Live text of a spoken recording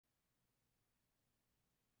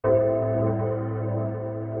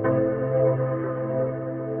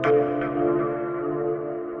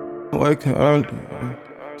waking early.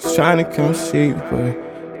 Just trying to come see you,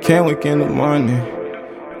 but can't wake in the morning.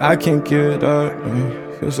 I can't get up,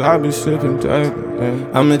 man, cause I be sipping dirty, man.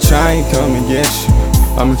 I'ma try and come and get you.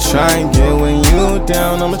 I'ma try and get when you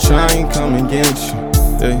down. I'ma try and come and get you,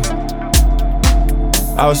 yeah.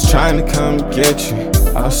 I was trying to come and get you.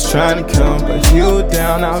 I was trying to come, but you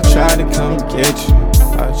down. I'll try to come and get you.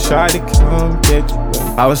 I'll try to come and get you,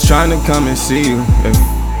 yeah. I was trying to come and see you,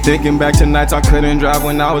 yeah. Thinking back to nights I couldn't drive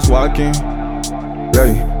when I was walking,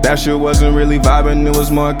 yeah. That shit wasn't really vibing, it was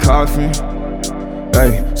more coughing.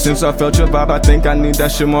 Hey, since I felt your vibe, I think I need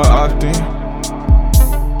that shit more often.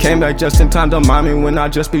 Came back just in time, don't mind me when I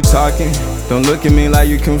just be talking. Don't look at me like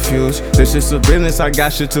you confused. This is a business, I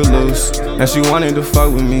got shit to lose. And she wanted to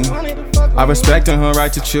fuck with me. I respecting her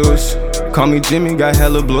right to choose. Call me Jimmy, got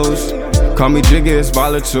hella blues. Call me Jigga, it's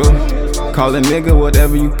baller too. Call a nigga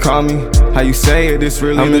whatever you call me. How you say it, it's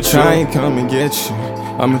really the truth. I'ma try and come and get you.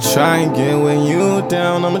 I'ma try and get when you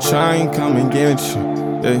down. I'ma try and come and get you,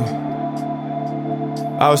 yeah.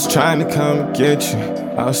 I was trying to come and get you.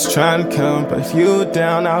 I was trying to come, but if you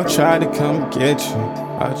down, I'll try to come and get you.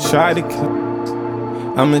 I'll try to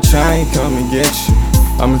come. I'ma try and come and get you.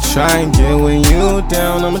 I'ma try and get when you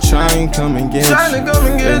down. I'ma try and come and get you. Trying to come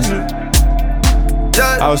and get you.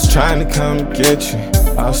 I was trying to come and get you.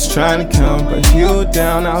 I was trying to come, but if you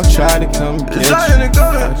down, I'll try to come and get you.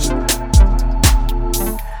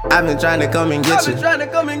 I've been trying to come and get you.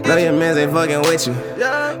 Know your mans ain't fucking with you.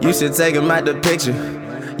 You should take him out the picture.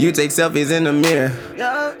 You take selfies in the mirror.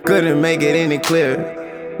 Couldn't make it any clearer.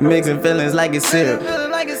 Mixing feelings like it's syrup.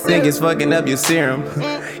 Think it's fucking up your serum.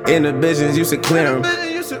 Inhibitions, you should clear them.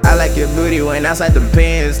 I like your booty when outside the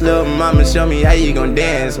pants. Little mama, show me how you gon'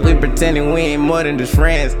 dance. We pretending we ain't more than just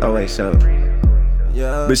friends. Oh wait, show.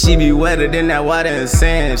 But she be wetter than that water and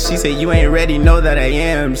sand. She said you ain't ready, know that I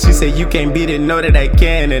am. She said you can't beat it, know that I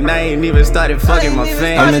can. And I ain't even started fucking my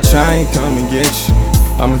fans. I'ma try and come and get you.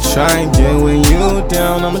 I'ma try and get when you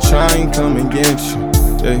down. I'ma try and come and get you,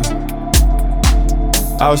 yeah.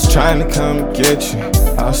 I was trying to come and get you.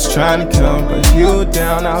 I was trying to come, but if you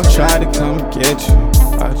down, I'll try to come and get you.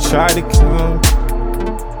 I'll try to come